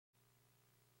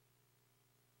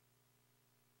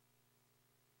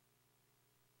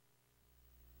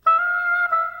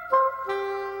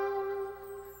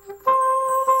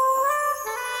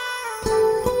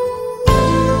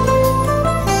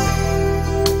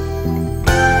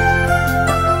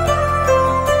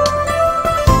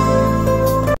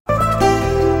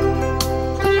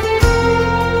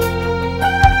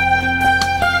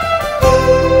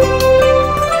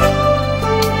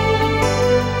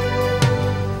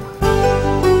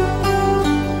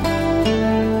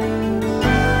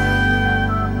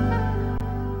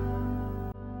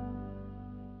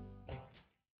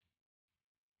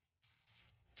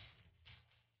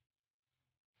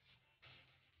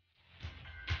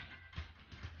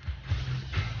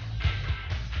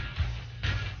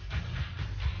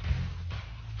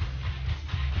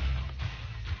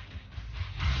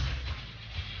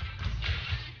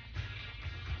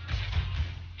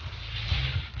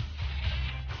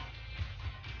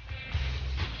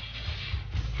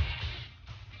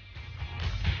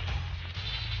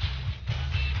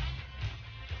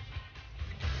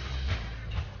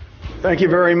Thank you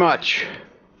very much.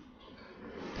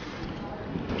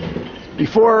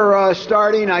 Before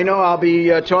starting, I know I'll be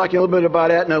talking a little bit about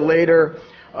Aetna later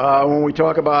when we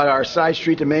talk about our Side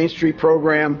Street to Main Street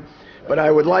program, but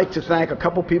I would like to thank a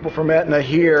couple people from Aetna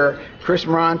here. Chris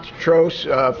Montrose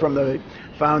from the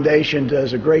foundation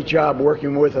does a great job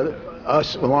working with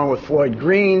us along with Floyd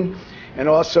Green, and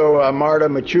also Marta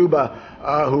Machuba,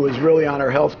 who is really on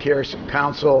our health care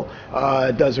council,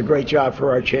 does a great job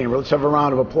for our chamber. Let's have a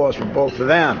round of applause for both of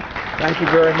them. Thank you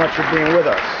very much for being with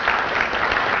us.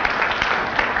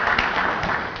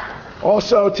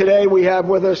 Also today we have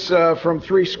with us from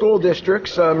 3 school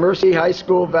districts, Mercy High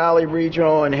School, Valley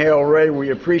Regional, and Hale Ray.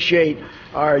 We appreciate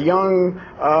our young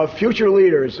future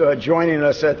leaders joining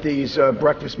us at these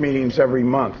breakfast meetings every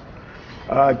month.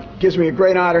 Gives me a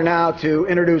great honor now to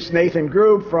introduce Nathan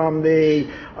Grube from the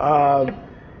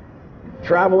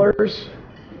Travelers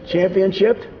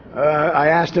Championship. I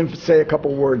asked him to say a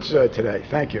couple words today.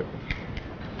 Thank you.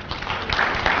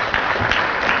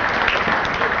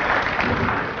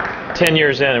 10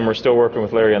 years in, and we're still working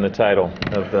with Larry on the title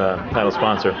of the title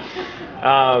sponsor.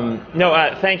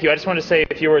 Thank you. I just want to say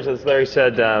a few words, as Larry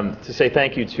said, to say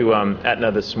thank you to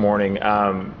Aetna this morning.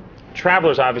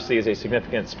 Travelers obviously is a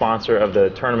significant sponsor of the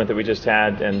tournament that we just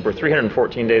had, and we're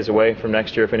 314 days away from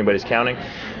next year if anybody's counting.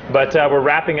 But we're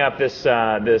wrapping up this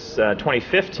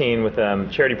 2015 with a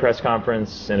charity press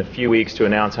conference in a few weeks to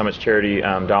announce how much charity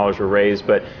dollars were raised.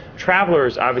 But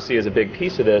Travelers obviously is a big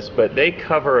piece of this, but they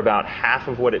cover about half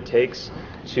of what it takes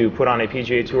to put on a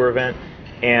PGA Tour event.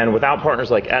 And without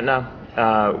partners like Aetna,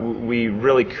 we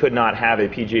really could not have a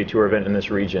PGA Tour event in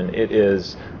this region. It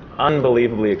is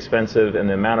unbelievably expensive, and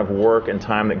the amount of work and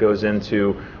time that goes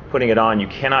into putting it on, you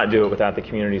cannot do it without the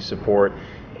community support.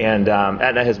 And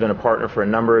Aetna has been a partner for a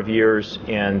number of years,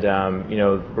 and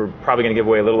we're probably going to give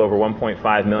away a little over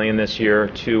 $1.5 million this year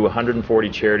to 140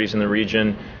 charities in the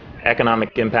region.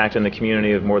 Economic impact in the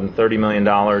community of more than $30 million.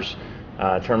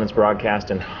 Tournaments broadcast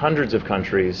in hundreds of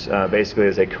countries, basically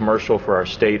as a commercial for our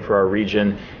state, for our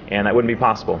region, and that wouldn't be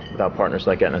possible without partners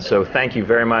like Aetna. So thank you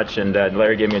very much, and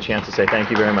Larry gave me a chance to say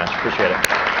thank you very much. Appreciate it.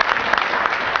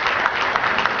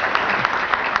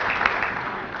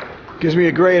 Gives me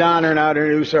a great honor now to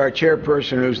introduce our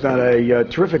chairperson, who's done a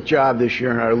terrific job this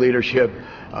year in our leadership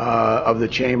of the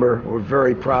chamber. We're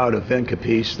very proud of Vin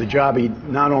Capice, the job he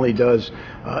not only does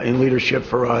in leadership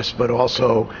for us, but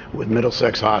also with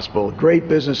Middlesex Hospital. Great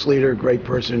business leader, great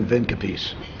person, Vin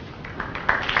Capice.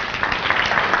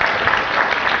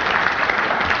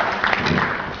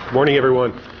 Morning,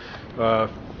 everyone.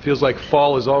 Feels like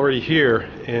fall is already here,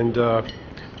 and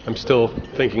I'm still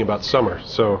thinking about summer,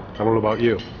 so I don't know about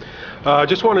you.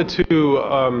 Just wanted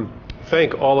to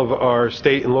thank all of our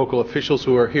state and local officials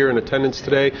who are here in attendance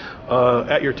today.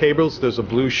 At your tables, there's a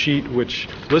blue sheet which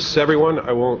lists everyone.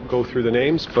 I won't go through the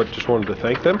names, but just wanted to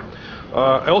thank them.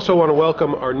 I also want to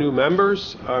welcome our new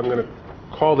members. I'm going to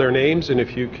call their names, and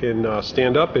if you can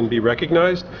stand up and be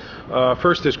recognized.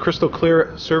 First is Crystal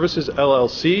Clear Services,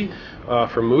 LLC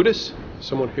from Moody's.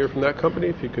 Someone here from that company,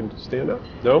 if you can stand up?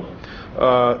 No?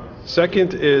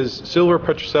 Second is Silver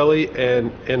Petrocelli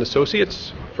and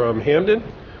Associates from Hamden.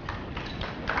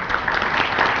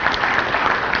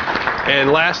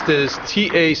 And last is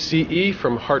TACE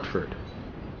from Hartford.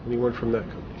 Anyone from that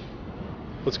company?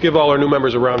 Let's give all our new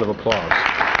members a round of applause.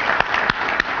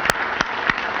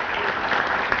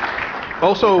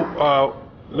 Also,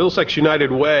 Middlesex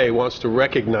United Way wants to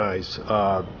recognize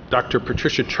Dr.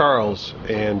 Patricia Charles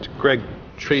and Greg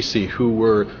Tracy, who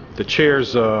were the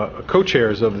chairs,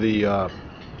 co-chairs of the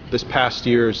this past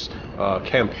year's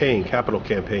campaign, capital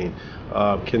campaign.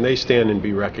 Can they stand and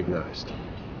be recognized?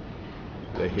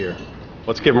 They're here.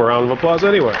 Let's give them a round of applause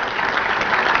anyway.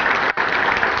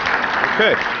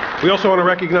 Okay. We also want to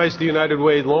recognize the United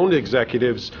Way loan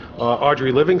executives,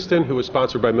 Audrey Livingston, who was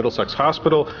sponsored by Middlesex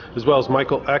Hospital, as well as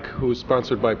Michael Eck, who was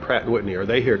sponsored by Pratt & Whitney. Are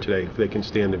they here today? If they can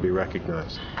stand and be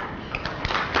recognized.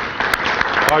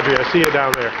 Audrey, I see you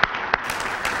down there.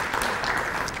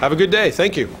 Have a good day.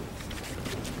 Thank you.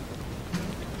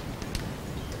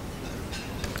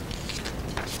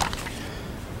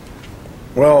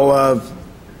 Well,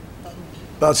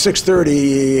 about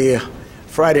 6:30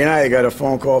 Friday night, I got a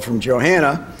phone call from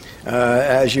Johanna.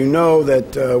 As you know,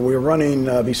 that we're running,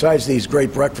 besides these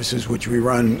great breakfasts, which we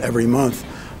run every month,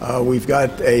 we've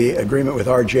got an agreement with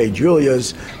R.J.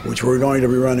 Julia's, which we're going to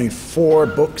be running 4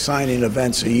 book signing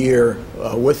events a year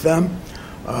with them.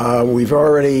 We've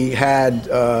already had,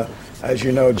 as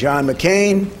you know, John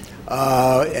McCain,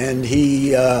 and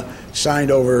he signed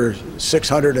over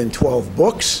 612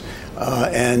 books.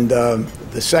 And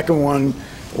the second one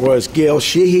was Gail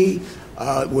Sheehy,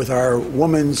 with our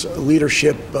women's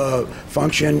leadership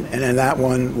function, and then that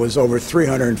one was over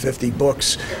 350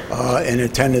 books in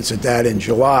attendance at that in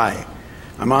July.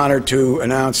 I'm honored to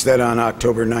announce that on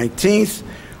October 19th,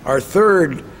 our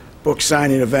third book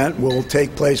signing event will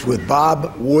take place with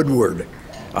Bob Woodward,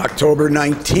 October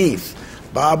 19th.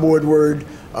 Bob Woodward,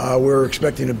 we're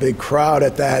expecting a big crowd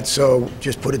at that, so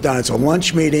just put it down. It's a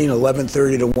lunch meeting,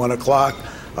 11:30 to 1 o'clock.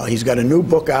 He's got a new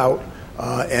book out,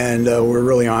 and we're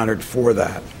really honored for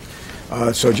that.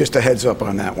 So just a heads up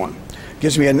on that one.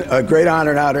 Gives me a great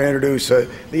honor now to introduce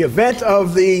the event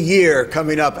of the year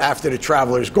coming up after the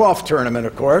Travelers Golf Tournament,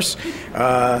 of course.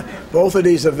 Both of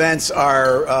these events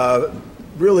are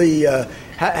really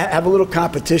have a little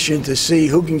competition to see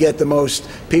who can get the most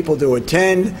people to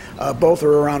attend. Both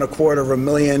are around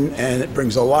 $250,000, and it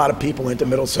brings a lot of people into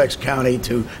Middlesex County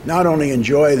to not only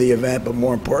enjoy the event, but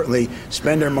more importantly,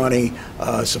 spend their money,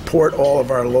 support all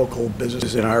of our local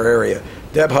businesses in our area.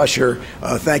 Deb Husher,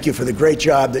 thank you for the great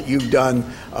job that you've done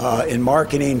in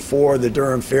marketing for the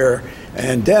Durham Fair.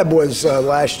 And Deb was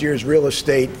last year's Real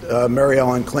Estate Mary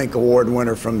Ellen Klink Award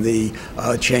winner from the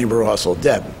Chamber also.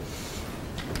 Deb.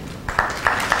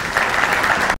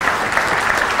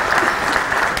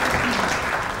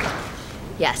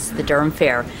 Yes, the Durham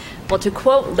Fair. Well, to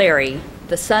quote Larry,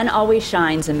 the sun always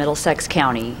shines in Middlesex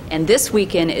County, and this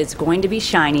weekend is going to be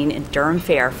shining in Durham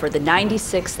Fair for the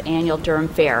 96th Annual Durham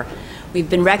Fair. We've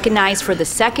been recognized for the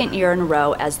second year in a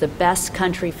row as the best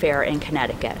country fair in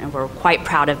Connecticut, and we're quite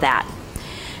proud of that.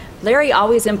 Larry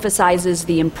always emphasizes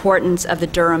the importance of the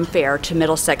Durham Fair to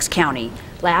Middlesex County.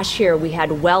 Last year, we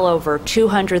had well over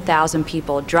 200,000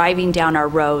 people driving down our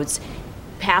roads,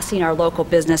 passing our local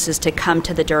businesses to come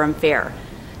to the Durham Fair.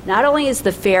 Not only is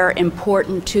the fair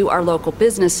important to our local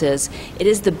businesses, it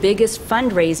is the biggest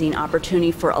fundraising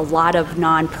opportunity for a lot of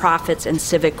nonprofits and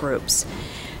civic groups.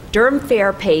 Durham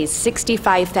Fair pays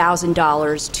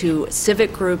 $65,000 to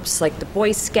civic groups like the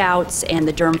Boy Scouts and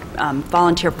the Durham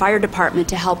Volunteer Fire Department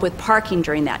to help with parking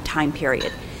during that time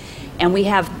period. And we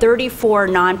have 34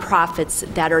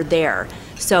 nonprofits that are there.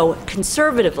 So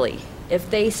conservatively,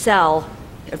 if they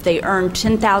earn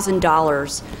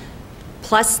 $10,000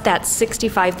 plus that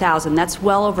 $65,000, that's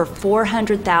well over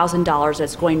 $400,000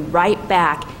 that's going right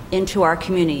back into our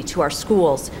community, to our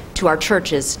schools, to our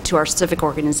churches, to our civic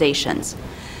organizations.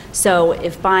 So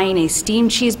if buying a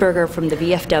steamed cheeseburger from the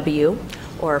VFW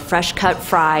or fresh cut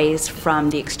fries from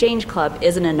the Exchange Club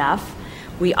isn't enough,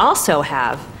 we also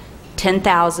have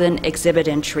 10,000 exhibit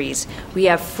entries. We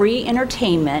have free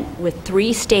entertainment with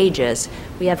 3 stages.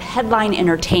 We have headline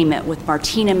entertainment with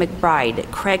Martina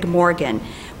McBride, Craig Morgan.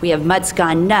 We have Mud's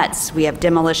Gone Nuts. We have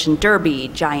Demolition Derby,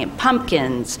 Giant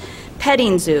Pumpkins,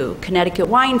 Petting Zoo, Connecticut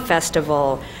Wine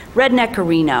Festival, Redneck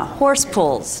Arena, Horse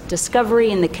Pulls, Discovery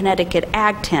in the Connecticut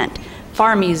Ag Tent,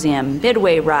 Farm Museum,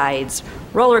 Midway Rides,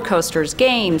 roller coasters,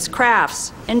 games,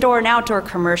 crafts, indoor and outdoor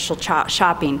commercial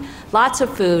shopping, lots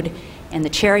of food, and the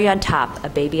cherry on top, a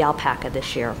baby alpaca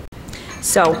this year.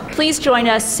 So please join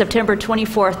us September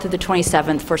 24th to the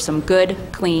 27th for some good,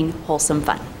 clean, wholesome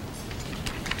fun.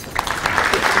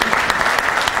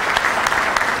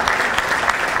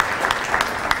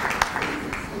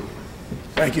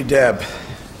 Thank you, Deb.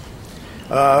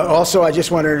 Also, I just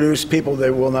want to introduce people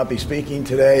that will not be speaking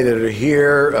today that are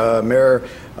here. Mayor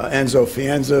Enzo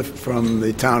Fienza from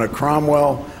the town of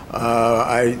Cromwell.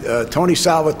 Tony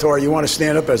Salvatore, you want to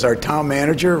stand up as our town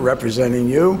manager representing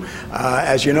you.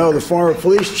 As you know, the former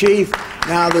police chief,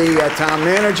 now the town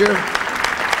manager.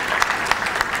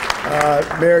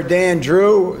 Mayor Dan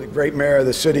Drew, the great mayor of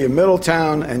the city of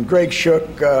Middletown, and Greg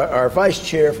Shook, our vice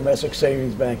chair from Essex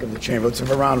Savings Bank of the Chamber. Let's have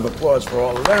a round of applause for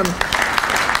all of them.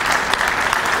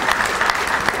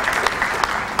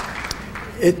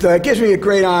 It gives me a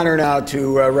great honor now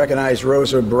to recognize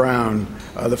Rosa Brown,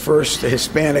 the first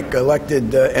Hispanic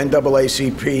elected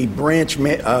NAACP branch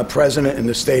president in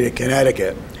the state of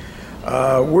Connecticut.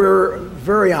 We're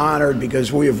very honored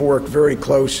because we have worked very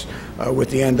close with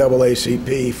the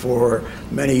NAACP for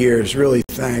many years, really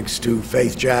thanks to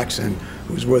Faith Jackson,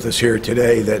 who's with us here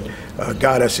today, that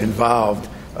got us involved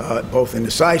both in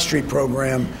the Side Street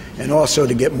program and also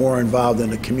to get more involved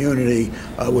in the community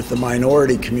with the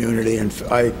minority community. And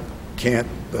I can't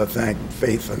thank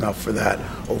Faith enough for that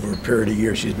over a period of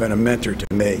years. She's been a mentor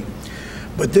to me.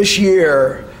 But this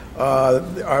year,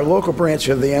 our local branch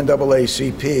of the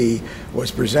NAACP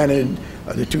was presented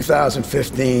the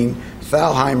 2015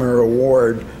 Thalheimer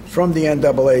Award from the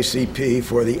NAACP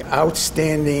for the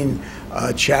outstanding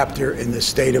chapter in the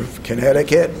state of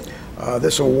Connecticut.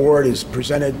 This award is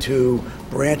presented to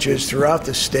branches throughout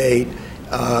the state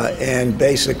and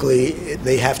basically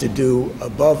they have to do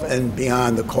above and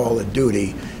beyond the call of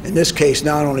duty. In this case,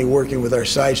 not only working with our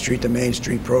Side Street to Main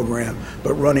Street program,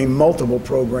 but running multiple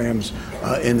programs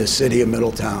in the city of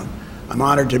Middletown. I'm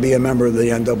honored to be a member of the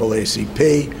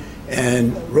NAACP.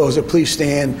 And Rosa, please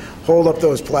stand, hold up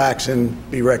those plaques, and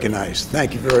be recognized.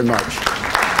 Thank you very much.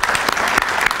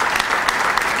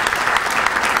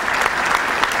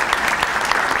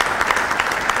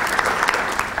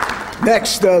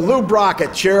 Next, Lou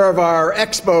Brockett, chair of our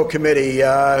Expo committee,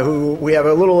 who we have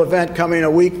a little event coming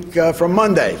a week from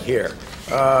Monday here.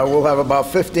 We'll have about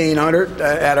 1,500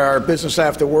 at our business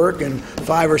after work and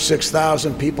 5,000 or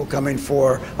 6,000 people coming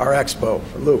for our Expo.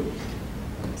 Lou.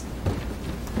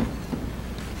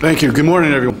 Thank you. Good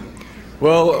morning, everyone.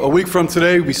 Well, a week from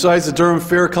today, besides the Durham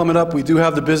Fair coming up, we do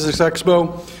have the Business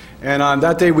Expo. And on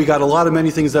that day, we got many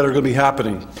things that are going to be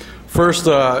happening. First,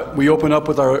 we open up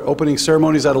with our opening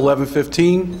ceremonies at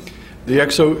 11:15. The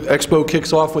Expo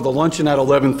kicks off with a luncheon at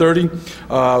 11:30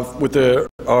 with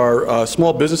our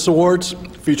Small Business Awards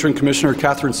featuring Commissioner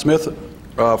Catherine Smith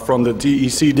from the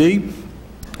DECD.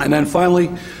 And then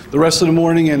finally, the rest of the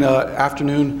morning and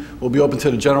afternoon will be open to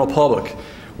the general public.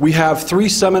 We have 3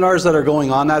 seminars that are going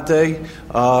on that day.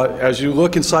 As you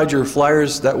look inside your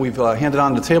flyers that we've handed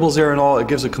on the tables there and all, it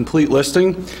gives a complete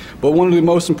listing. But one of the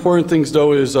most important things,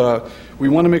 though, is we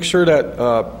want to make sure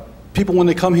that people, when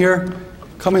they come here,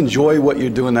 come enjoy what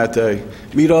you're doing that day.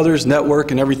 Meet others,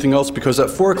 network, and everything else, because at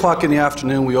 4 o'clock in the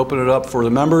afternoon, we open it up for the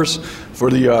members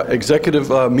for the executive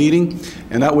meeting.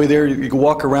 And that way there, you can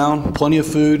walk around, plenty of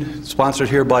food, sponsored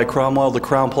here by Cromwell, the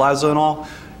Crown Plaza and all.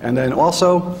 And then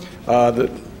also,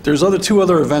 there's 2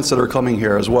 other events that are coming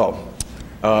here as well.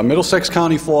 Middlesex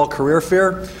County Fall Career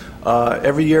Fair.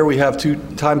 Every year we have 2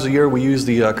 times a year we use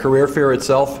the career fair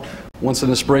itself, once in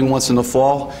the spring, once in the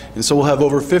fall. And so we'll have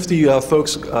over 50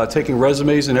 folks taking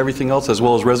resumes and everything else, as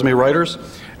well as resume writers.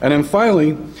 And then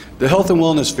finally, the Health and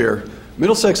Wellness Fair.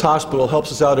 Middlesex Hospital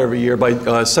helps us out every year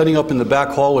by setting up in the back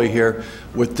hallway here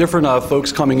with different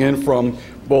folks coming in from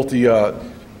both the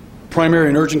Primary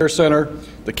and Urgent Care Center,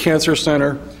 the Cancer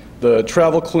Center, the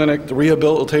travel clinic, the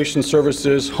rehabilitation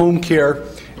services, home care,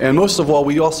 and most of all,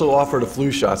 we also offer the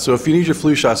flu shots. So if you need your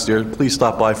flu shots, dear, please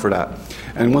stop by for that.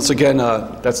 And once again,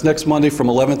 that's next Monday from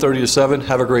 11:30 to 7.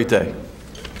 Have a great day.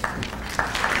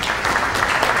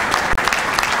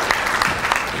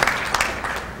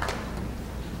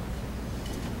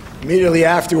 Immediately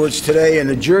afterwards today in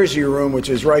the Jersey Room, which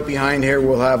is right behind here,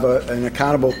 we'll have an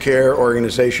accountable care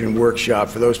organization workshop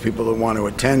for those people that want to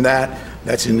attend that.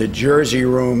 That's in the Jersey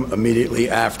Room immediately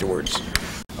afterwards.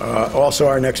 Also,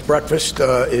 our next breakfast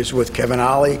is with Kevin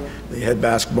Ollie, the head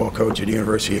basketball coach at the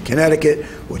University of Connecticut,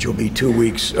 which will be 2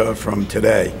 weeks from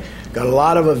today. Got a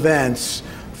lot of events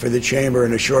for the Chamber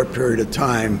in a short period of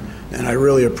time, and I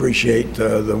really appreciate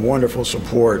the wonderful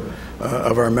support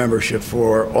of our membership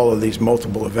for all of these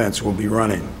multiple events we'll be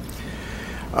running.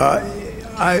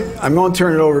 I'm going to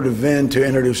turn it over to Vin to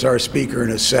introduce our speaker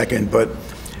in a second, but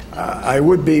I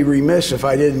would be remiss if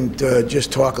I didn't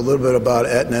just talk a little bit about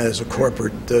Aetna as a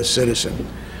corporate citizen.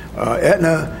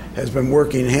 Aetna has been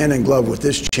working hand in glove with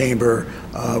this chamber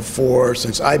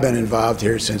since I've been involved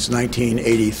here since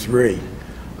 1983.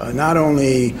 Not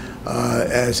only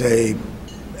as an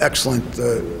excellent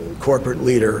corporate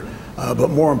leader, but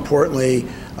more importantly,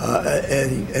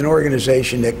 an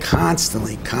organization that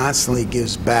constantly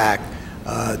gives back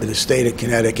to the state of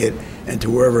Connecticut and to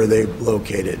wherever they're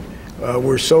located.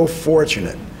 We're so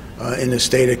fortunate in the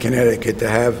state of Connecticut to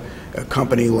have a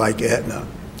company like Aetna.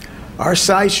 Our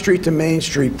Side Street to Main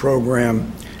Street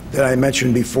program that I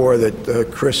mentioned before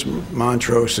that Chris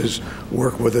Montrose has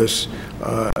worked with us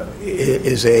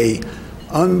is a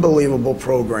unbelievable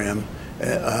program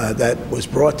that was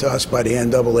brought to us by the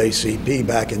NAACP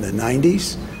back in the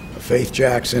 90s. Faith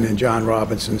Jackson and John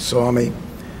Robinson saw me.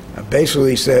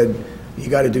 Basically said, you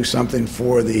got to do something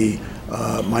for the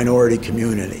minority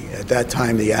community. At that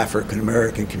time, the African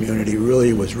American community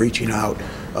really was reaching out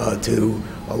to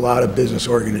a lot of business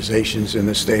organizations in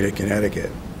the state of Connecticut.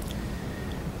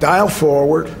 Dial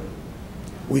forward,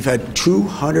 we've had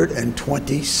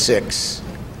 226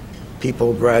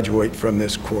 people graduate from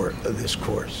this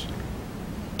course.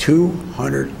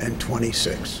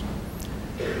 226.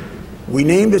 We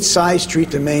named it Side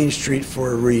Street to Main Street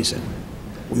for a reason.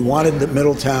 We wanted the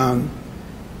Middletown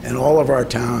and all of our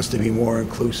towns to be more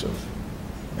inclusive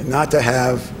and not to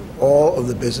have all of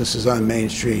the businesses on Main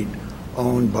Street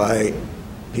owned by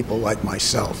people like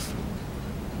myself.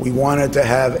 We wanted to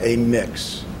have a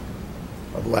mix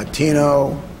of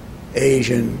Latino,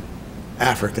 Asian,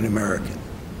 African American,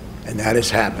 and that has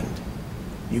happened.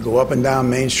 You go up and down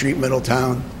Main Street,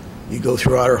 Middletown, You go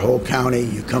throughout our whole county,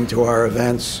 you come to our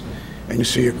events, and you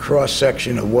see a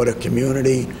cross-section of what a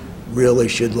community really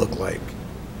should look like.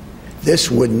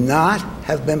 This would not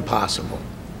have been possible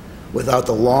without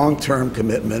the long-term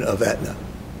commitment of Aetna.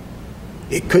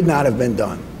 It could not have been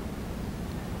done.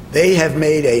 They have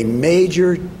made a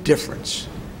major difference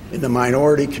in the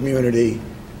minority community,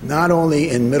 not only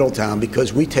in Middletown,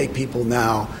 because we take people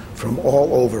now from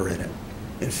all over in it.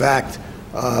 In fact,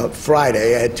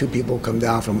 Friday, I had 2 people come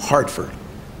down from Hartford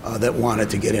that wanted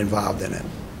to get involved in it.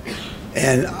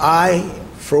 And I,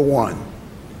 for one,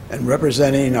 and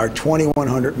representing our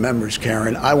 2,100 members,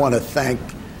 Karen, I want to thank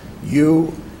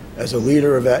you as a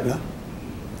leader of Aetna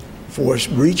for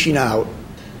reaching out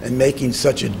and making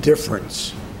such a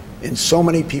difference in so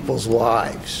many people's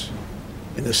lives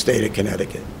in the state of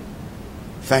Connecticut.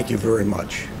 Thank you very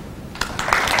much.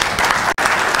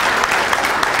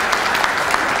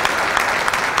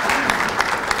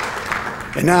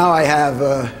 And now I have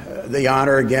the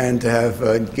honor again to have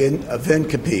Vin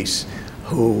Capice,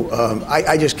 who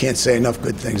I just can't say enough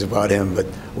good things about him, but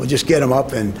we'll just get him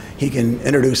up and he can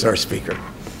introduce our speaker.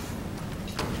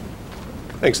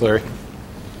 Thanks, Larry.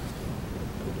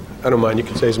 I don't mind. You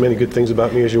can say as many good things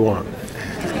about me as you want.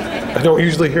 I don't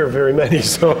usually hear very many,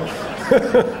 so.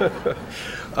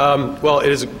 Well,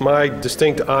 it is my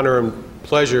distinct honor and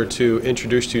pleasure to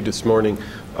introduce to you this morning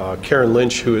Karen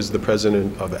Lynch, who is the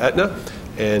president of Aetna.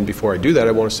 And before I do that,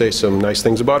 I want to say some nice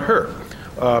things about her.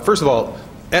 First of all,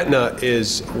 Aetna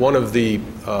is one of the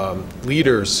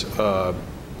leaders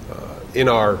in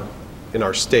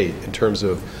our state in terms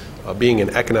of being an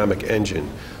economic engine.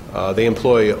 They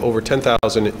employ over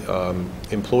 10,000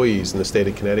 employees in the state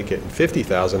of Connecticut and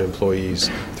 50,000 employees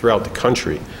throughout the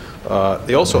country.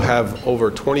 They also have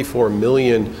over 24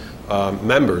 million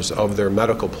members of their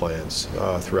medical plans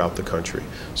throughout the country.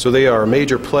 So they are a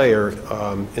major player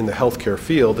in the healthcare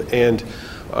field. And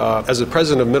as the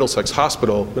president of Middlesex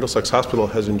Hospital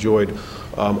has enjoyed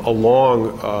a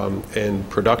long and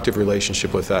productive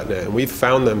relationship with Aetna, and we've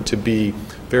found them to be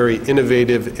very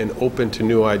innovative and open to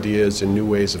new ideas and new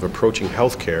ways of approaching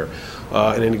healthcare.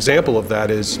 And an example of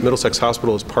that is Middlesex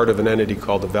Hospital is part of an entity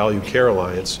called the Value Care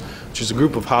Alliance, which is a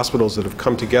group of hospitals that have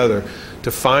come together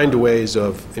to find ways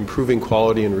of improving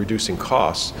quality and reducing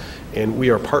costs. And we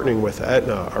are partnering with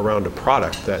Aetna around a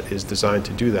product that is designed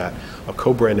to do that, a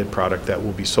co-branded product that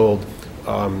will be sold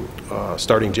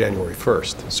starting January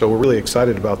 1st. So we're really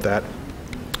excited about that.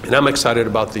 And I'm excited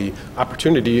about the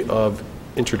opportunity of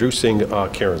introducing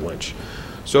Karen Lynch.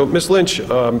 So Ms. Lynch,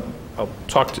 I'll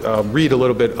read a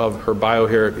little bit of her bio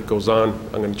here. It goes on.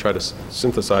 I'm going to try to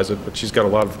synthesize it, but she's got a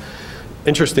lot of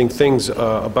interesting things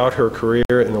about her career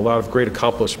and a lot of great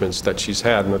accomplishments that she's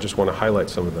had, and I just want to highlight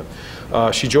some of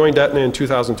them. She joined Aetna in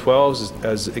 2012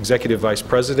 as Executive Vice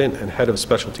President and Head of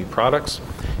Specialty Products.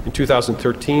 In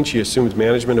 2013, she assumed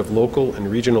management of local and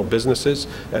regional businesses,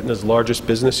 Aetna's largest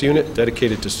business unit,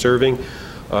 dedicated to serving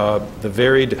the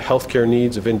varied healthcare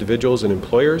needs of individuals and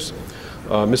employers.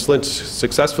 Ms. Lynch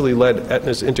successfully led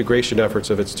Aetna's integration efforts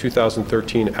of its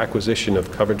 2013 acquisition of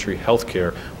Coventry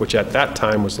Healthcare, which at that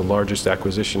time was the largest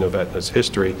acquisition of Aetna's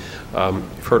history.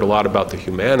 You've heard a lot about the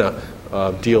Humana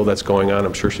deal that's going on.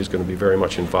 I'm sure she's going to be very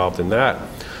much involved in that.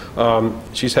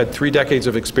 She's had 3 decades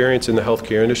of experience in the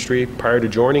healthcare industry. Prior to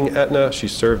joining Aetna, she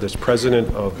served as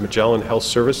president of Magellan Health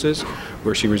Services,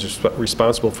 where she was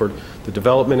responsible for the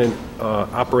development and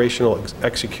operational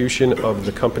execution of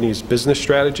the company's business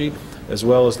strategy, as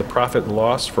well as the profit and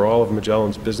loss for all of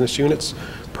Magellan's business units.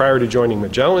 Prior to joining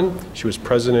Magellan, she was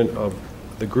president of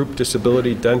the group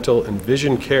disability, dental, and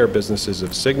vision care businesses of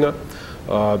Cigna.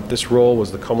 This role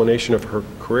was the culmination of her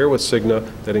career with Cigna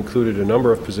that included a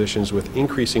number of positions with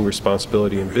increasing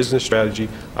responsibility in business strategy,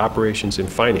 operations, and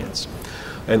finance.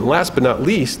 And last but not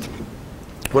least,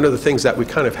 one of the things that we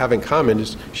kind of have in common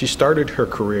is she started her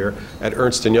career at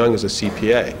Ernst & Young as a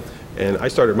CPA. And I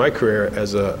started my career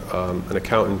as an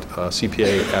accountant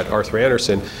CPA at Arthur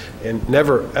Andersen, and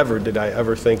never ever did I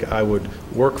ever think I would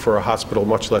work for a hospital,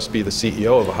 much less be the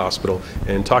CEO of a hospital.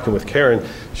 And talking with Karen,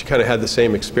 she kind of had the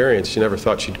same experience. She never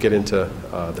thought she'd get into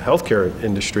the healthcare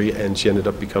industry, and she ended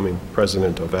up becoming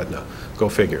president of Aetna. Go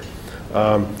figure.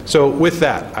 So with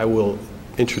that, I will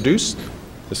introduce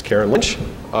Ms. Karen Lynch,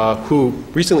 who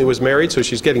recently was married, so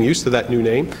she's getting used to that new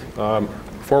name.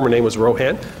 Former name was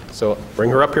Rohan, so bring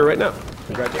her up here right now.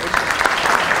 Congratulations.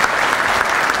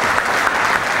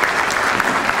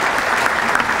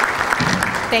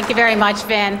 Thank you very much,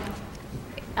 Vin.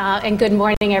 and good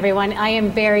morning, everyone. I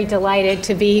am very delighted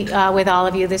to be with all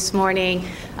of you this morning.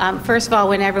 First of all,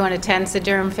 when everyone attends the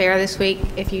Durham Fair this week,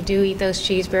 if you do eat those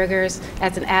cheeseburgers,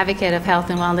 as an advocate of health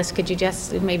and wellness, could you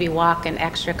just maybe walk an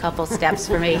extra couple steps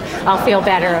for me? I'll feel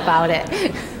better about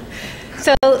it.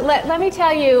 So let me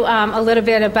tell you a little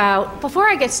bit about, before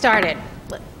I get started,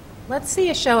 let's see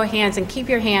a show of hands, and keep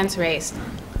your hands raised.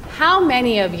 How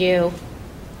many of you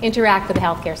interact with the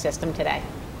healthcare system today?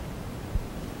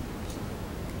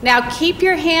 Now keep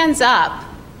your hands up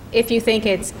if you think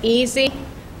it's easy,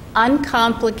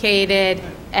 uncomplicated,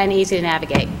 and easy to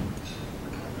navigate.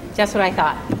 Just what I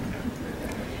thought.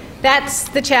 That's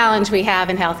the challenge we have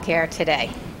in healthcare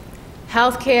today.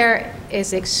 Healthcare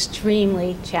is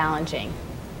extremely challenging,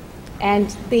 and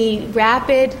the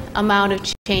rapid amount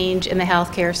of change in the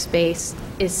healthcare space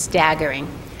is staggering.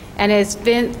 And as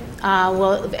Vin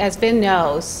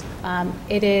knows,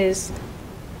 it is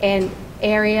an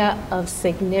area of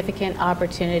significant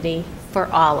opportunity for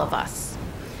all of us.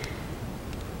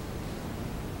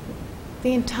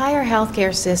 The entire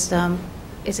healthcare system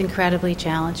is incredibly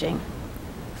challenging.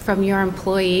 From your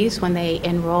employees when they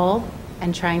enroll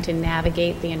and trying to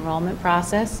navigate the enrollment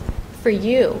process, for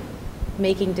you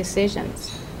making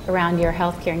decisions around your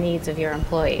healthcare needs of your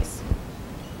employees,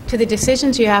 to the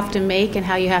decisions you have to make and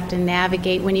how you have to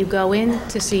navigate when you go in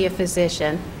to see a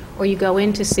physician or you go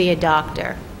in to see a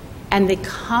doctor, and the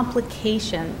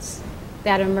complications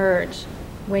that emerge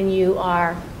when you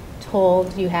are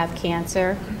told you have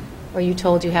cancer or you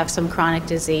told you have some chronic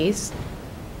disease.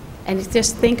 And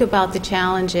just think about the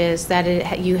challenges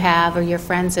that you have, or your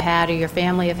friends have had, or your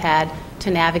family have had to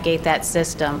navigate that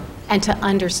system and to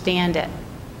understand it.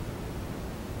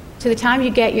 To the time you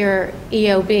get your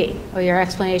EOB, or your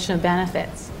explanation of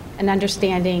benefits, and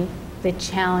understanding the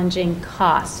challenging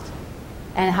cost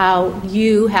and how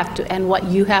you have to, and what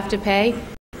you have to pay,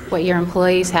 what your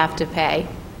employees have to pay,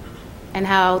 and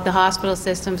how the hospital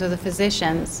systems or the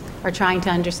physicians are trying to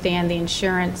understand the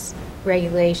insurance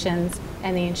regulations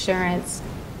and the insurance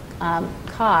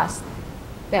costs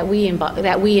that we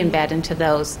embed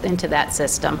into that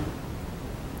system.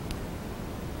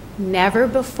 Never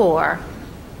before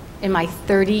in my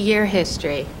 30-year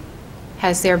history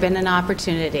has there been an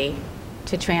opportunity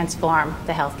to transform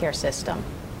the healthcare system.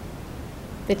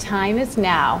 The time is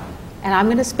now, and I'm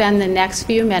going to spend the next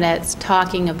few minutes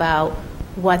talking about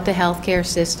what the healthcare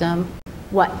system,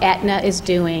 what Aetna is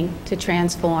doing to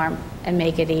transform and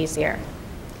make it easier.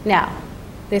 Now,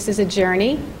 this is a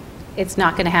journey. It's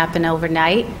not going to happen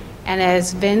overnight. And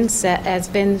as Vin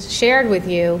shared with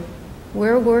you,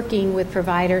 we're working with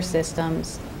provider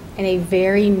systems in a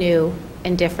very new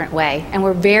and different way. And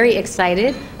we're very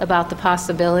excited about the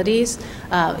possibilities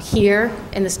here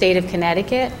in the state of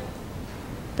Connecticut.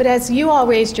 But as you all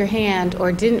raised your hand,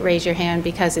 or didn't raise your hand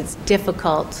because it's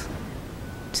difficult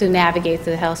to navigate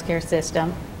through the healthcare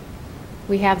system,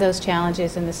 we have those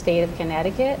challenges in the state of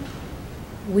Connecticut.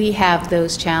 We have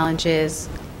those challenges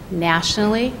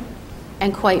nationally,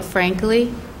 and quite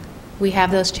frankly, we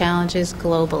have those challenges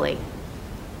globally.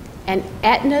 And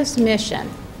Aetna's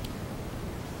mission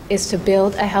is to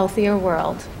build a healthier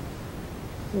world,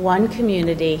 one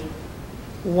community,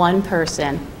 one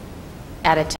person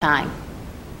at a time.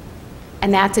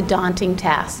 And that's a daunting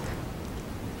task.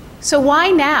 So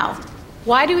why now?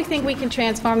 Why do we think we can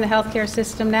transform the healthcare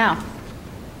system now?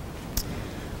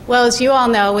 Well, as you all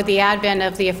know, with the advent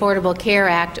of the Affordable Care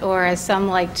Act, or as some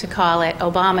like to call it,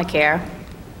 Obamacare,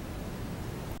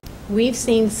 we've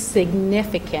seen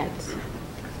significant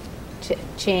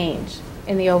change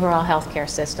in the overall healthcare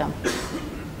system.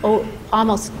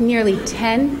 Almost nearly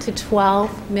 10 to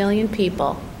 12 million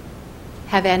people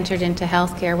have entered into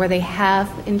healthcare where they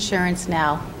have insurance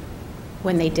now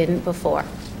when they didn't before.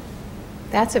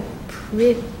 That's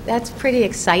pretty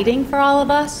exciting for all of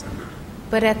us.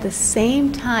 But at the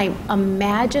same time,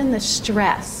 imagine the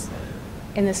stress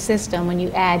in the system when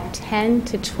you add 10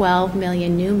 to 12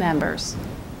 million new members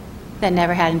that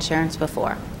never had insurance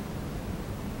before.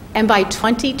 And by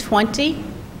 2020,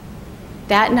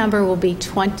 that number will be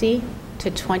 20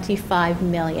 to 25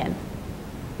 million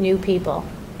new people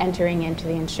entering into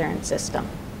the insurance system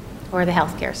or the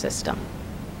healthcare system.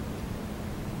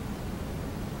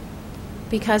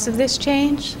 Because of this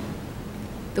change,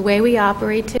 the way we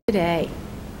operate today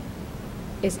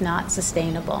is not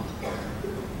sustainable.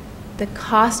 The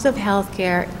cost of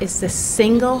healthcare is the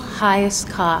single highest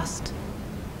cost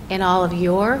in all of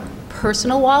your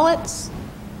personal wallets,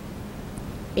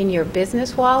 in your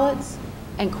business wallets,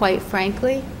 and quite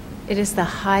frankly, it is the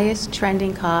highest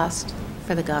trending cost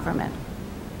for the government.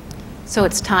 So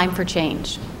it's time for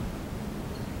change.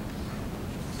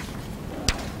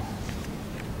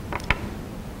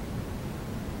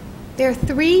 There are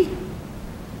three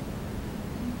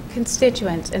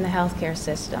constituents in the healthcare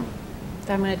system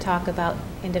that I'm going to talk about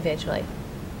individually.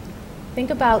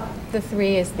 Think about the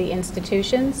three as the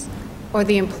institutions or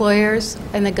the employers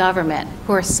and the government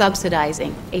who are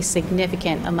subsidizing a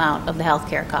significant amount of the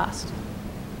healthcare cost.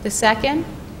 The second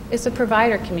is the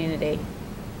provider community.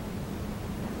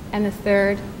 And the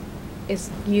third is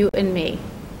you and me,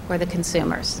 or the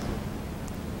consumers.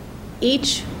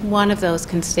 Each one of those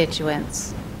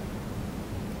constituents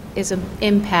is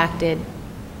impacted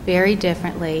very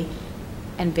differently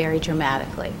and very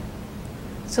dramatically.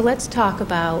 So let's talk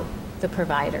about the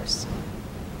providers.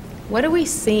 What are we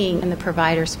seeing in the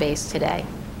provider space today?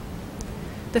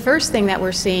 The first thing that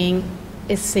we're seeing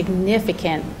is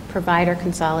significant provider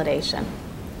consolidation.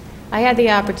 I had the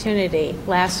opportunity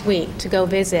last week to go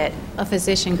visit a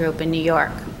physician group in New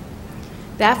York.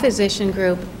 That physician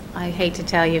group, I hate to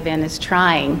tell you, Vin, is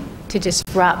trying to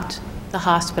disrupt the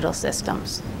hospital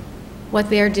systems. What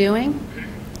they're doing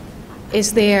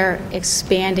is they're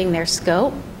expanding their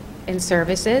scope and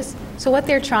services. So what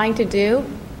they're trying to do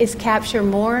is capture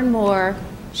more and more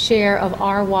share of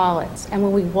our wallets. And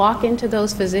when we walk into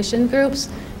those physician groups,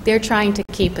 they're trying to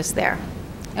keep us there.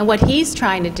 And what he's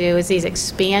trying to do is he's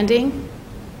expanding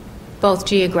both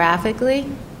geographically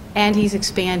and he's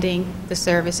expanding the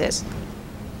services.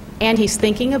 And he's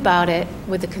thinking about it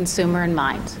with the consumer in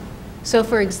mind. So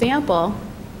for example,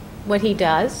 what he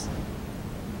does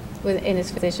in his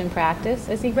physician practice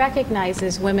is he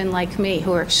recognizes women like me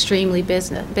who are extremely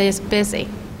busy.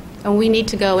 And we need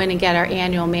to go in and get our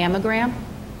annual mammogram.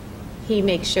 He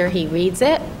makes sure he reads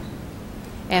it.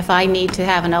 If I need to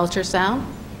have an ultrasound,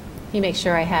 he makes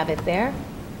sure I have it there.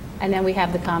 And then we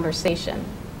have the conversation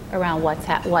around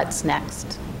what's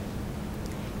next.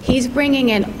 He's bringing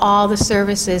in all the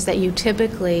services that you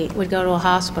typically would go to a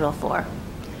hospital for,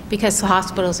 because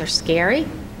hospitals are scary.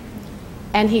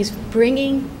 And he's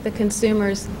bringing the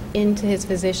consumers into his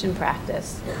physician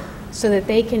practice so that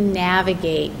they can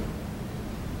navigate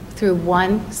through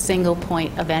one single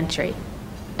point of entry,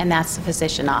 and that's the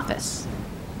physician office.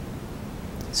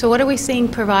 So what are we seeing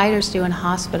providers do and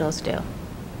hospitals do?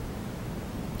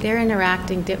 They're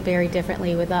interacting very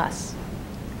differently with us.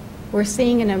 We're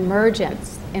seeing an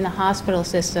emergence in the hospital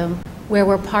system where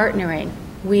we're partnering.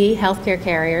 We, healthcare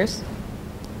carriers,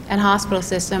 and hospital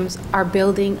systems are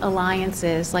building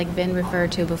alliances like Vin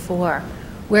referred to before,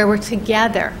 where we're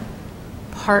together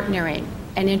partnering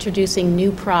and introducing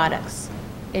new products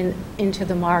into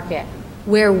the market,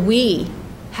 where we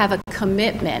have a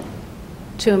commitment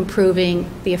to improving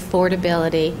the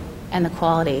affordability and the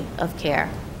quality of care.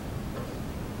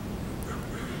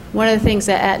 One of the things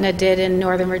that Aetna did in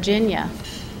Northern Virginia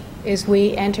is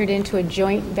we entered into a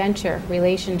joint venture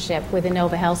relationship with the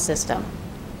Innova Health System,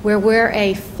 where we're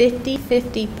a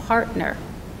 50-50 partner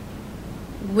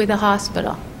with a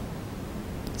hospital.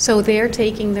 So they're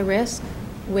taking the risk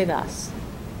with us.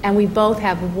 And we both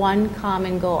have one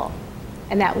common goal.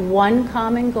 And that one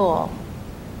common goal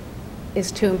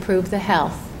is to improve the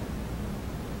health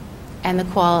and the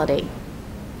quality.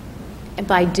 And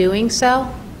by doing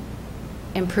so,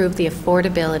 improve the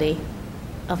affordability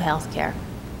of healthcare.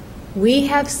 We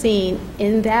have seen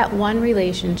in that one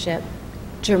relationship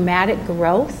dramatic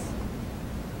growth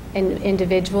in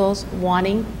individuals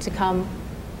wanting to come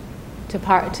to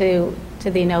the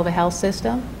Innova Health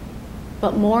System.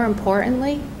 But more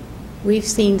importantly, we've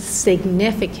seen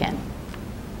significant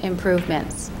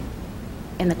improvements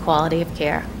in the quality of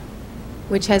care,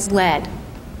 which has led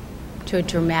to a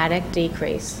dramatic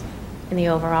decrease in the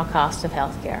overall cost of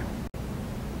health care.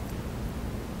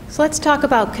 So let's talk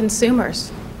about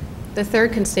consumers, the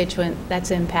third constituent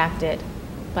that's impacted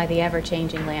by the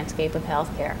ever-changing landscape of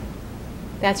healthcare.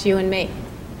 That's you and me.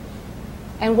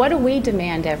 And what do we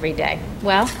demand every day?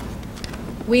 Well,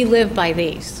 we live by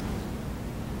these.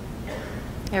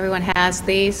 Everyone has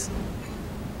these.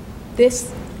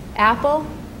 This Apple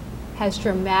has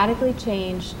dramatically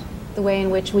changed the way in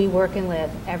which we work and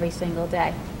live every single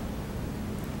day.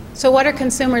 So what are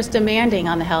consumers demanding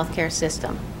on the healthcare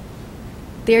system?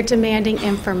 They're demanding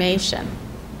information.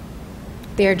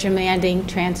 They're demanding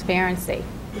transparency.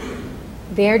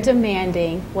 They're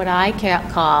demanding what I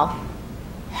call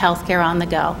healthcare on the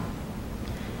go.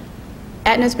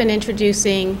 Aetna's been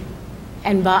introducing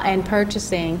and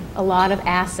purchasing a lot of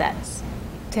assets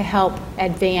to help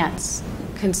advance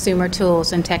consumer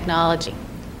tools and technology.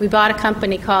 We bought a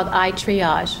company called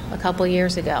iTriage a couple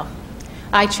years ago.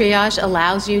 iTriage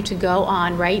allows you to go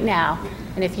on right now,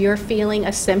 and if you're feeling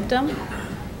a symptom,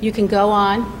 you can go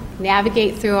on,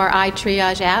 navigate through our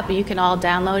iTriage app. You can all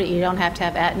download it. You don't have to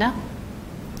have Aetna.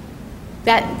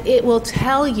 That it will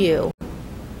tell you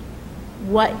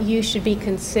what you should be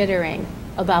considering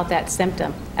about that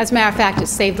symptom. As a matter of fact, it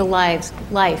saved the life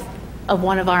of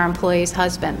one of our employees'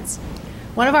 husbands.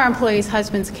 One of our employees'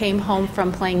 husbands came home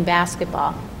from playing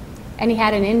basketball, and he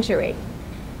had an injury.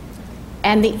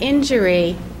 And the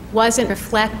injury wasn't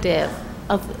reflective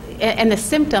of, and the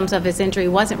symptoms of his injury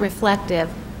wasn't reflective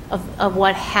of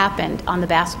what happened on the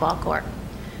basketball court.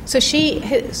 So she,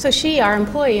 our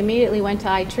employee, immediately went to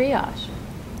iTriage,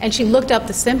 and she looked up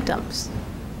the symptoms.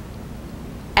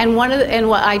 And what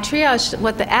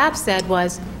the app said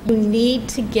was, you need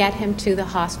to get him to the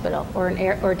hospital or an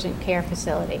urgent care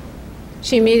facility.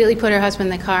 She immediately put her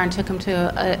husband in the car and took him to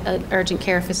an urgent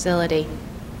care facility.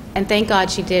 And thank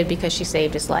God she did, because she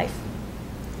saved his life.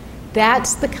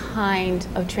 That's the kind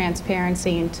of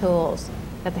transparency and tools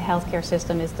that the healthcare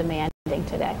system is demanding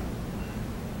today.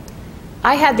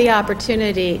 I had the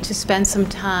opportunity to spend some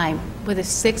time with a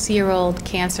 6-year-old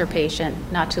cancer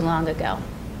patient not too long ago.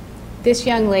 This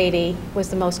young lady was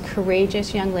the most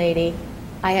courageous young lady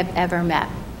I have ever met.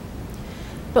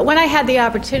 But when I had the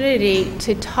opportunity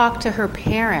to talk to her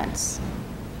parents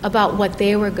about what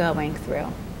they were going through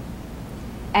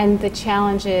and the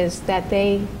challenges that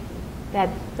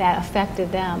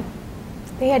affected them,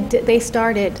 they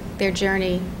started their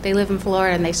journey. They live in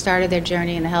Florida, and they started their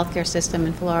journey in the healthcare system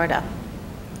in Florida.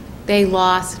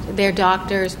 Their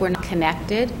doctors were not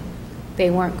connected. They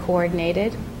weren't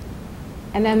coordinated.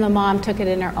 And then the mom took it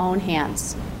in her own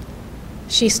hands.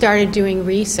 She started doing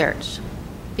research,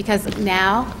 because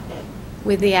now,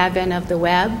 with the advent of the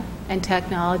web and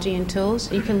technology and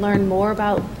tools, you can learn more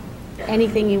about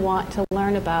anything you want to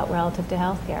learn about relative to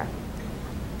healthcare.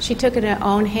 She took it in her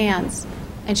own hands,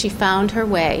 and she found her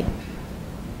way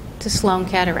to Sloan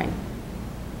Kettering.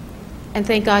 And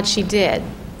thank God she did,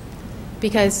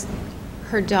 because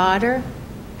her daughter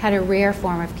had a rare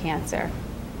form of cancer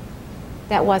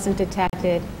that wasn't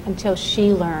detected until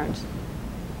she learned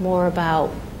more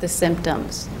about the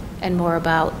symptoms and more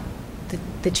about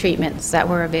the treatments that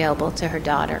were available to her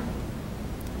daughter.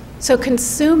 So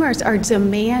consumers are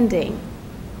demanding,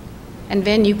 and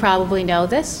Vin, you probably know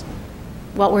this,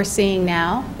 what we're seeing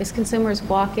now is consumers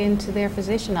walk into their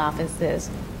physician offices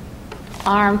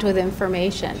armed with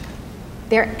information.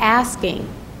 They're asking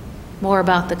more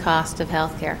about the cost of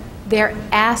healthcare. They're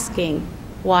asking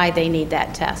why they need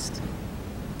that test.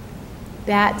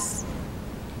 That's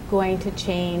going to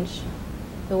change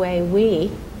the way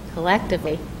we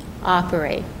collectively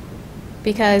operate,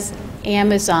 because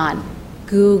Amazon,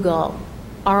 Google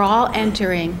are all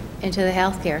entering into the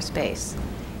healthcare space,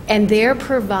 and they're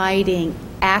providing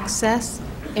access,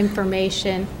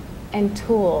 information, and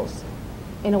tools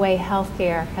in a way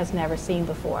healthcare has never seen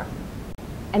before.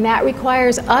 And that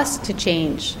requires us to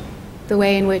change the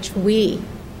way in which we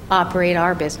operate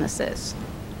our businesses,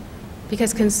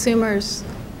 because consumers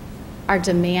are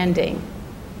demanding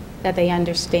that they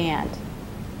understand,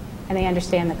 and they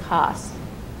understand the cost,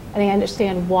 and they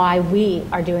understand why we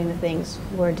are doing the things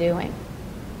we're doing.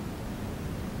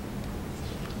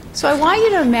 So I want you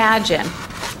to imagine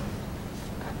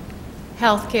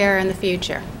healthcare in the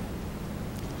future.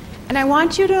 And I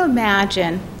want you to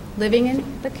imagine living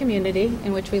in the community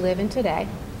in which we live in today,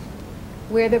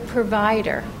 where the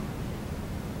provider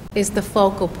is the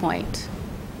focal point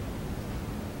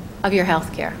of your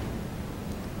healthcare,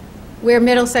 where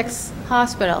Middlesex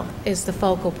Hospital is the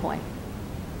focal point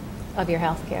of your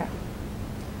healthcare,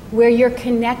 where you're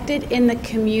connected in the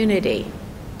community,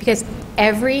 because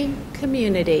every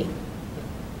community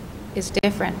is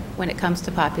different when it comes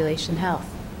to population health.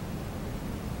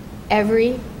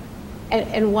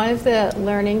 And one of the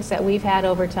learnings that we've had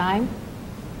over time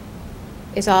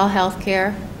is all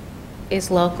healthcare is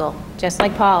local. Just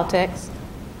like politics,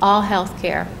 all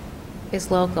healthcare is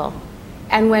local.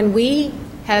 And when we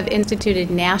have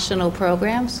instituted national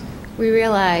programs, we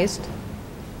realized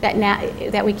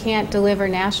that we can't deliver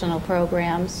national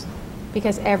programs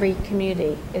because every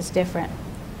community is different.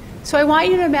 So I want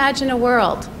you to imagine a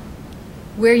world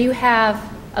where you have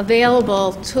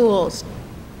available tools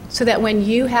so that when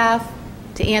you have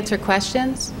to answer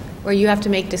questions or you have to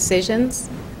make decisions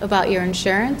about your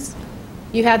insurance,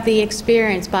 you have the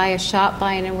experience by a shop,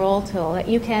 buy, and enroll tool that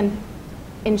you can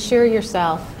insure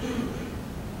yourself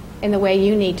in the way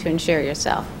you need to insure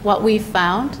yourself. What we've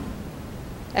found,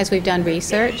 as we've done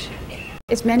research,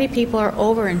 is many people are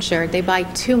overinsured. They buy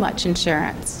too much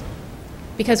insurance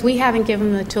because we haven't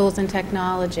given them the tools and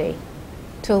technology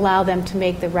to allow them to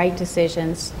make the right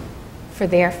decisions for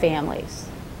their families.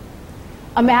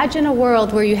 Imagine a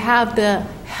world where you have the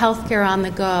healthcare on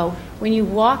the go when you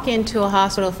walk into a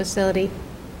hospital facility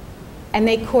and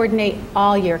they coordinate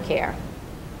all your care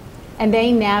and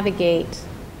they navigate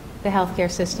the healthcare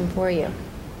system for you.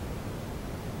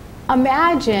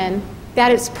 Imagine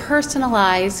that it's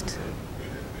personalized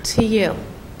to you.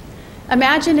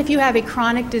 Imagine if you have a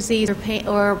chronic disease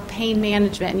or pain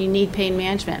management and you need pain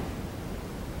management,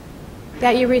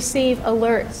 that you receive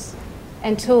alerts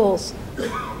and tools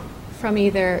from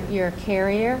either your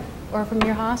carrier or from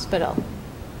your hospital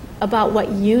about what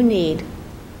you need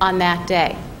on that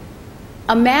day.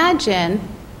 Imagine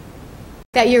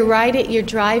that you're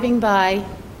driving by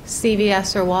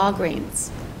CVS or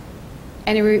Walgreens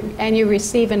and you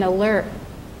receive an alert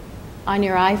on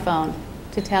your iPhone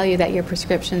to tell you that your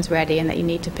prescription's ready and that you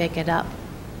need to pick it up.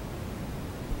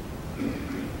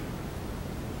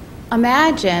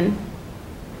 Imagine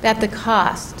that the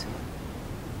cost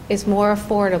is more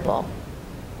affordable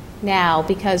now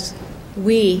because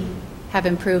we have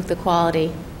improved the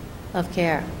quality of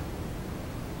care.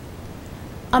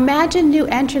 Imagine new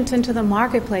entrants into the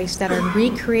marketplace that are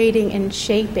recreating and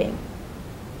shaping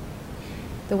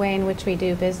the way in which we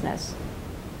do business.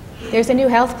 There's a new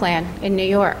health plan in New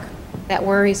York that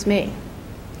worries me.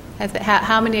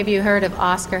 How many of you heard of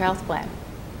Oscar Health Plan?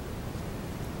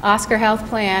 Oscar Health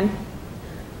Plan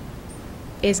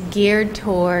is geared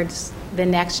towards the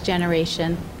next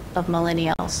generation of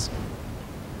millennials.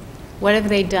 What have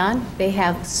they done? They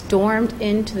have stormed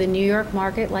into the New York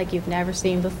market like you've never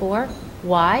seen before.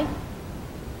 Why?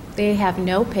 They have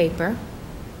no paper.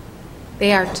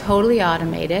 They are totally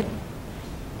automated.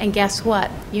 And guess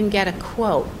what? You can get a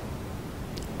quote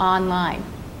online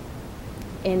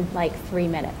in like 3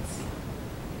 minutes.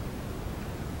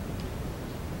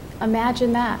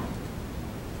 Imagine that.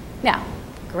 Now,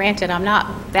 granted, I'm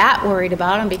not that worried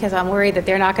about them because I'm worried that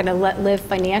they're not going to live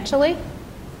financially,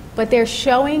 but they're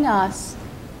showing us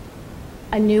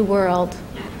a new world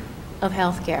of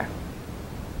healthcare.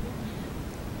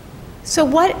 So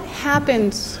what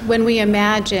happens when we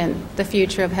imagine the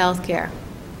future of healthcare?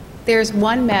 There's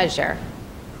one measure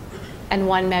and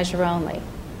one measure only.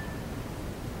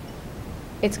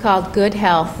 It's called good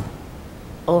health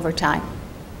over time.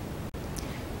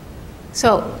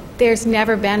 So there's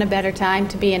never been a better time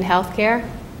to be in healthcare.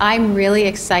 I'm really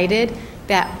excited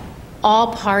that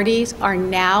all parties are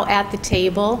now at the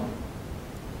table,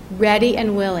 ready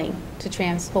and willing to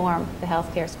transform the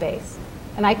healthcare space.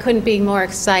 And I couldn't be more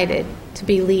excited to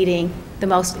be leading the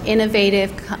most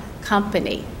innovative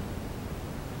company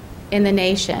in the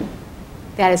nation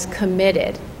that is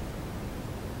committed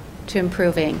to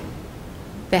improving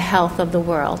the health of the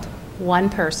world, one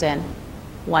person,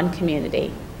 one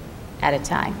community at a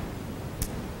time.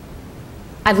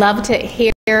 I'd love to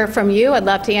hear from you. I'd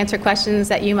love to answer questions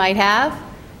that you might have.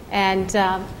 And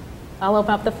I'll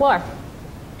open up the floor.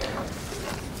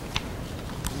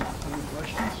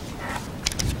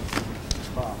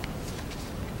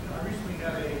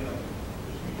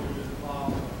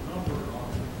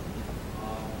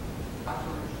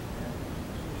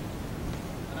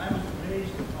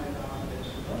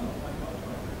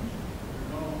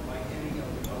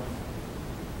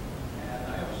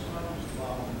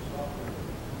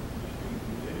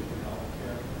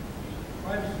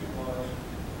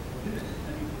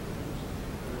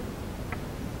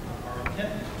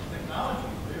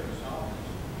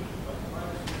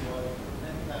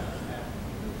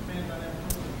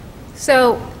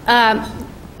 So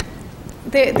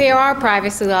there are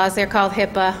privacy laws. They're called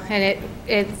HIPAA, and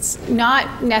it's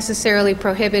not necessarily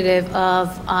prohibitive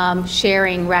of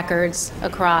sharing records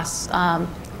across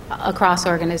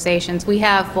organizations. We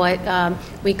have what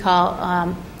we call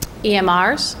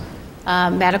EMRs,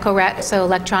 so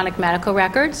electronic medical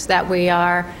records that we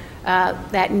are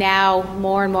that now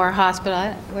more and more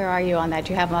hospitals. Where are you on that?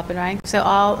 Do you have them up and running? So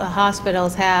all the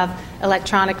hospitals have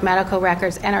electronic medical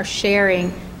records and are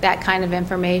sharing that kind of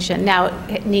information. Now,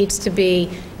 it needs to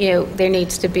be, there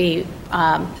needs to be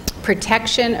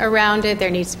protection around it.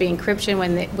 There needs to be encryption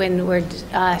when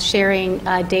we're sharing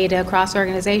data across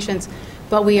organizations.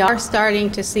 But we are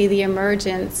starting to see the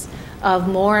emergence of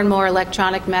more and more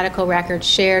electronic medical records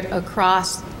shared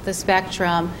across the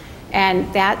spectrum.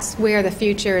 And that's where the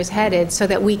future is headed, so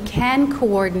that we can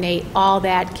coordinate all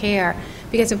that care.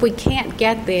 Because if we can't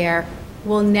get there,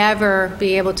 we'll never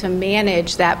be able to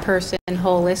manage that person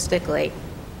holistically.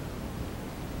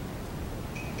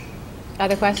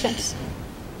 Other questions?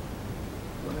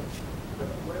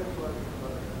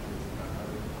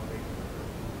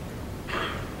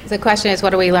 The question is,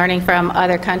 what are we learning from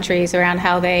other countries around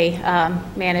how they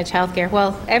manage healthcare?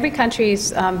 Well, every country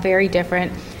is very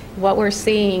different. What we're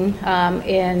seeing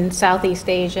in Southeast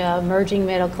Asia, emerging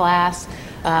middle class,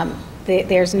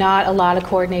 there's not a lot of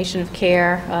coordination of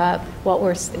care. We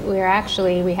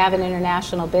have an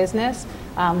international business.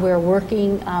 We're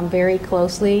working very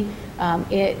closely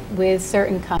with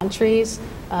certain countries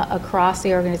across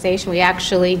the organization. We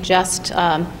actually just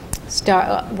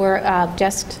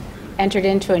just entered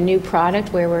into a new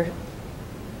product where we're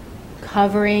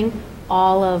covering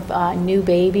all of new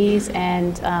babies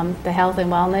and the health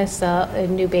and wellness of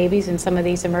new babies in some of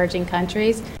these emerging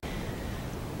countries.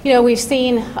 You know, we've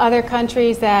seen other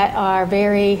countries that are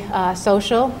very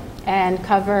social and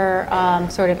cover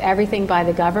sort of everything by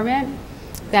the government.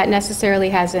 That necessarily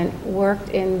hasn't worked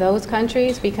in those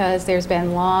countries because there's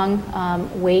been long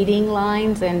waiting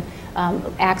lines and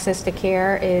access to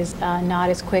care is not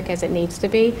as quick as it needs to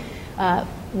be.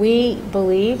 We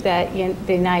believe that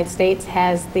the United States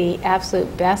has the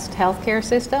absolute best healthcare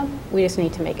system. We just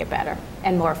need to make it better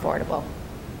and more affordable.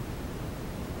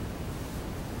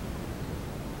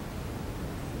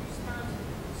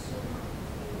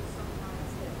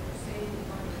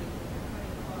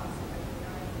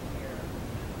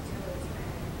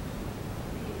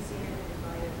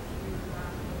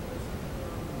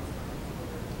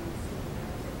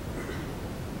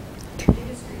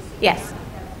 Yes.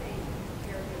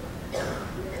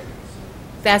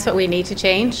 That's what we need to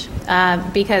change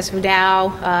because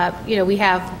now, you know, we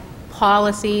have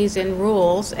policies and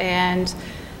rules, and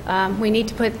we need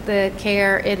to put the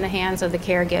care in the hands of the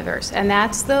caregivers. And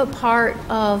that's the part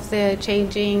of the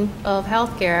changing of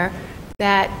healthcare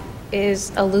that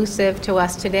is elusive to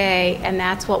us today, and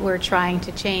that's what we're trying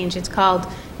to change. It's called,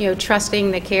 you know,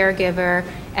 trusting the caregiver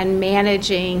and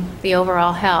managing the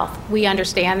overall health. We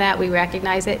understand that, we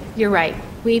recognize it. You're right.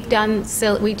 We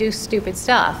do stupid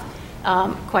stuff,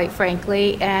 quite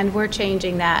frankly, and we're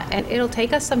changing that. And it'll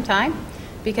take us some time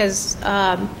because,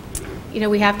 you know,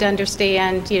 we have to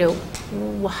understand, you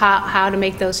know, how to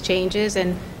make those changes,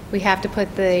 and we have to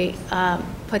put the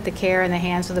care in the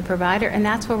hands of the provider, and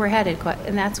that's where we're headed,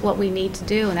 and that's what we need to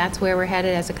do, and that's where we're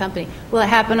headed as a company. Will it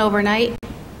happen overnight?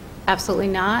 Absolutely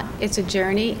not. It's a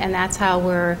journey, and that's how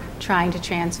we're trying to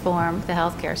transform the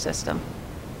healthcare system.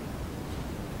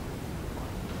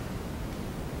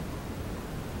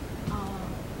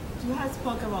 You have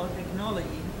spoke about technology,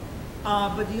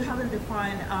 but you haven't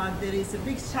defined there is a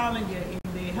big challenge in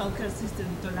the healthcare system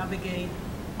to navigate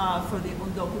for the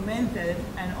undocumented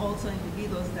and also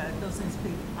individuals that doesn't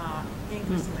speak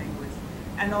English language,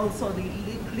 and also the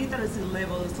literacy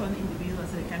level of some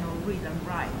individuals that cannot read and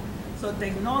write. So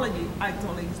technology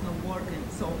actually is not working.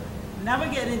 So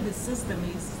navigating the system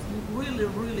is really,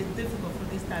 really difficult for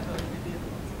this type of individuals.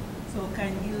 So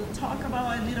can you talk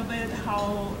about a little bit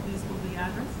how this will be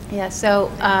addressed? Yeah.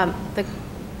 So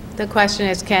the question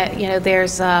is, you know,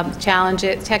 there's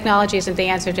challenges. Technology isn't the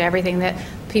answer to everything. That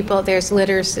people, there's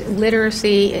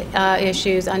literacy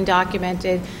issues,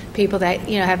 undocumented people that,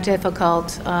 you know, have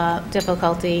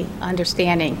difficulty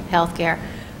understanding healthcare.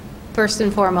 First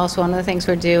and foremost, one of the things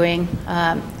we're doing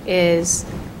is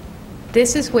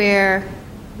this is where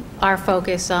our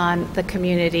focus on the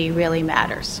community really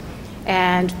matters.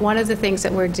 And one of the things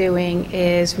that we're doing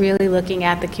is really looking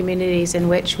at the communities in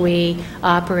which we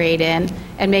operate in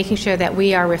and making sure that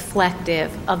we are reflective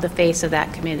of the face of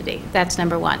that community. That's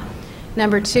number one.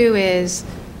 Number two is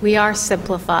we are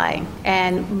simplifying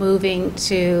and moving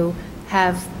to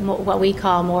have what we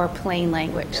call more plain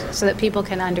language so that people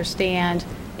can understand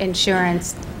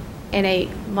insurance in a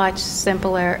much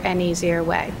simpler and easier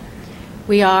way.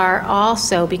 We are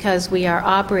also, because we are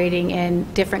operating in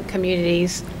different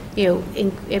communities, you know,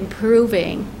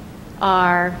 improving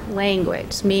our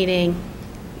language, meaning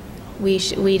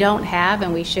we don't have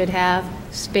and we should have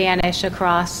Spanish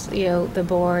across, you know, the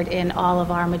board in all of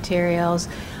our materials,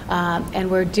 and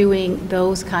we're doing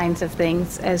those kinds of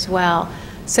things as well.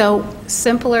 So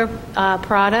simpler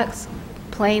products,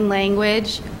 plain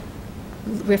language,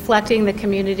 reflecting the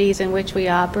communities in which we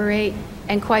operate,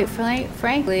 and quite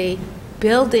frankly,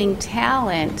 building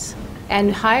talent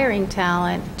and hiring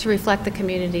talent to reflect the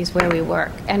communities where we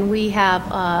work. And we have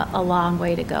a long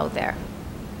way to go there.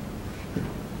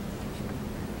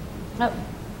 Oh.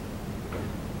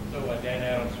 So Dan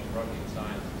Adams from Protein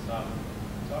Science and stuff.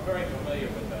 So I'm very familiar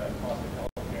with the cost of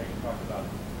healthcare. You talked about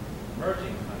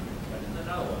emerging countries. That's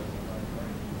another one.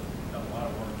 We've done a lot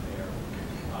of work there.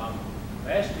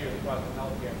 Last year, the cost of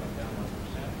healthcare went down 1%.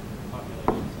 The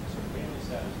population is extremely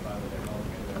satisfied with their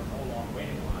healthcare. There are no long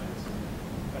waiting lines.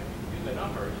 But if you do the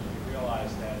numbers, you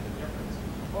realize that the difference in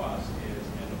cost is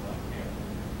end-of-life care.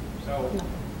 So,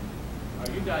 are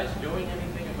you guys doing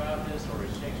anything about this, or is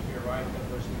Shakespeare right that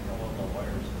push me to local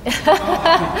lawyers?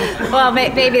 Well,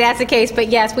 maybe that's the case, but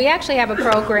yes, we actually have a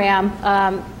program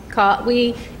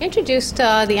we introduced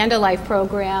the end-of-life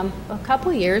program a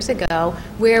couple years ago,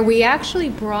 where we actually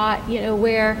brought, you know,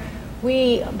 where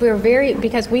we're very,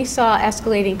 because we saw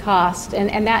escalating costs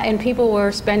and people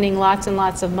were spending lots and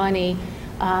lots of money.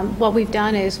 What we've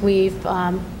done is we've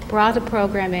brought a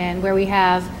program in where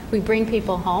we bring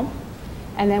people home,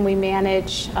 and then we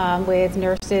manage with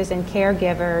nurses and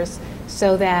caregivers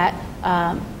so that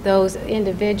those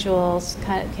individuals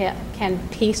can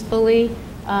peacefully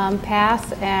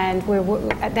pass. And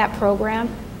that program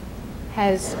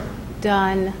has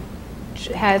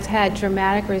had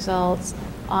dramatic results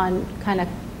on kind of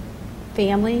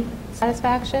family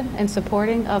satisfaction and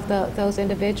supporting of those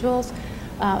individuals.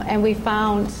 And we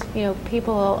found,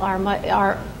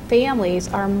 our families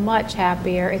are much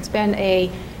happier. It's been a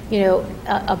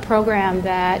program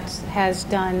that has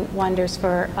done wonders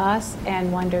for us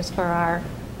and wonders for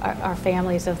our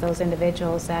families of those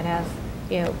individuals that have,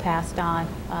 passed on.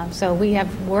 So we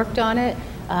have worked on it.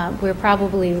 We're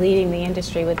probably leading the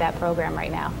industry with that program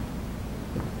right now.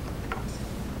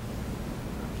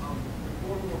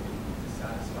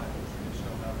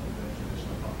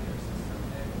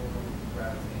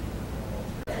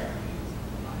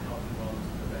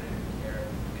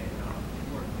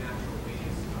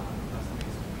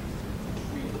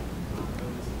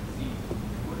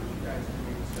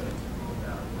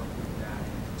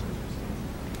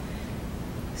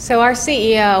 So our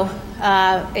CEO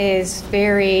is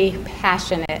very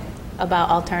passionate about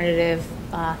alternative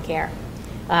care.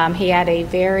 He had a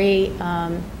very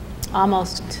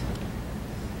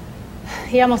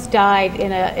he almost died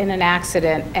in an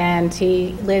accident, and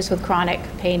he lives with chronic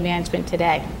pain management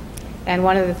today. And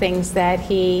one of the things that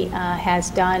he has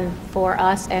done for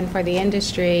us and for the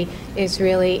industry is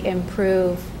really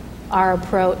improve our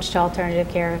approach to alternative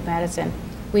care medicine.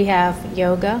 We have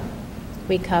yoga,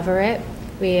 we cover it.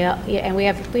 We have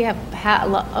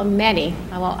many.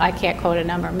 I can't quote a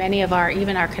number. Many of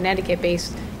even our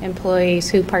Connecticut-based employees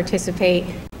who participate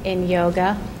in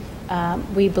yoga.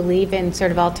 We believe in sort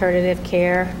of alternative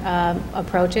care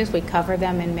approaches. We cover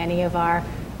them in many of our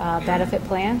benefit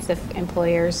plans if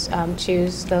employers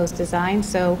choose those designs.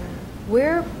 So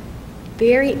we're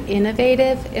very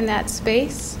innovative in that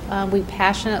space. We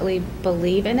passionately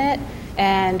believe in it.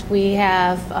 And we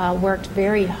have worked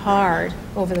very hard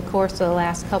over the course of the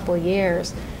last couple of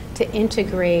years to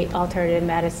integrate alternative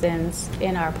medicines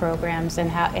in our programs and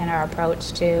in our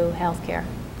approach to healthcare.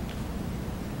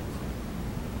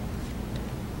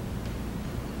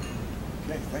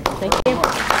 Okay, thank you. Thank you.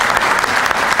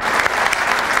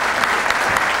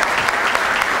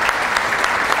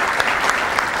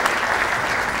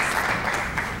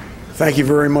 Thank you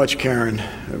very much, Karen.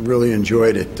 I really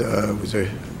enjoyed it. It was a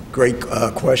great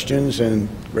questions and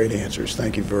great answers.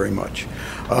 Thank you very much.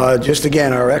 Just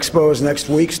again, our expo is next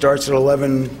week, starts at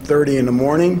 11:30 in the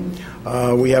morning.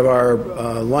 We have our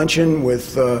luncheon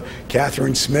with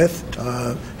Catherine Smith,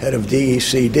 head of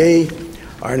DECD.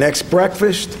 Our next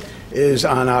breakfast is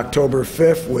on October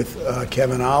 5th with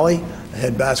Kevin Ollie,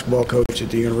 head basketball coach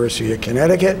at the University of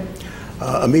Connecticut.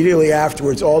 Immediately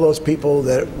afterwards, all those people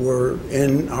that were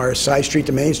in our Side Street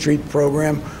to Main Street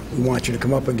program, we want you to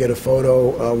come up and get a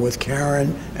photo with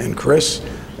Karen and Chris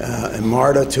and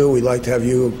Marta, too. We'd like to have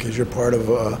you because you're part of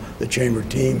the Chamber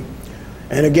team.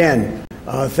 And again,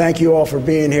 thank you all for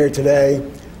being here today.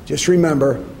 Just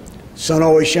remember, sun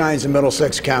always shines in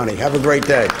Middlesex County. Have a great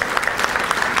day.